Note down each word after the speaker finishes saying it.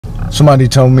Somebody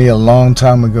told me a long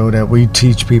time ago that we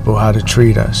teach people how to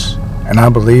treat us, and I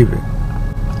believe it.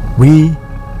 We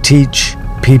teach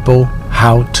people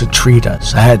how to treat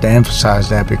us. I had to emphasize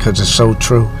that because it's so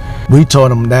true. We taught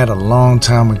them that a long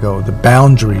time ago, the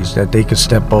boundaries that they could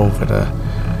step over, the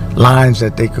lines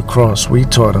that they could cross. We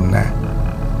taught them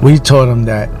that. We taught them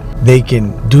that they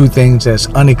can do things that's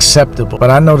unacceptable. But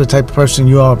I know the type of person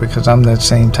you are because I'm that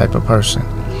same type of person.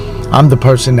 I'm the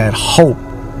person that hope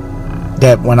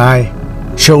that when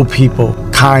I show people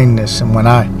kindness and when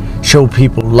I show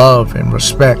people love and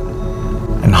respect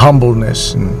and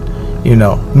humbleness and,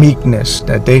 meekness,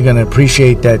 that they're going to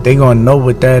appreciate that. They're going to know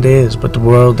what that is, but the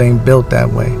world ain't built that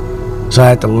way. So I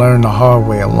had to learn the hard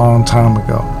way a long time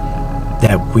ago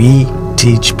that we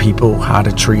teach people how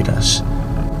to treat us.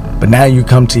 But now you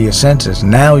come to your senses.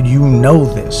 Now you know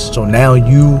this. So now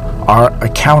you are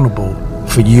accountable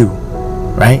for you,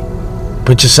 right?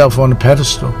 Put yourself on the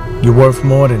pedestal. You're worth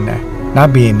more than that.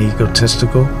 Not being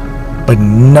egotistical, but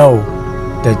know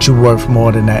that you're worth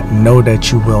more than that. Know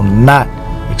that you will not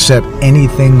accept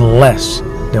anything less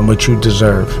than what you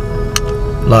deserve.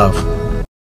 Love.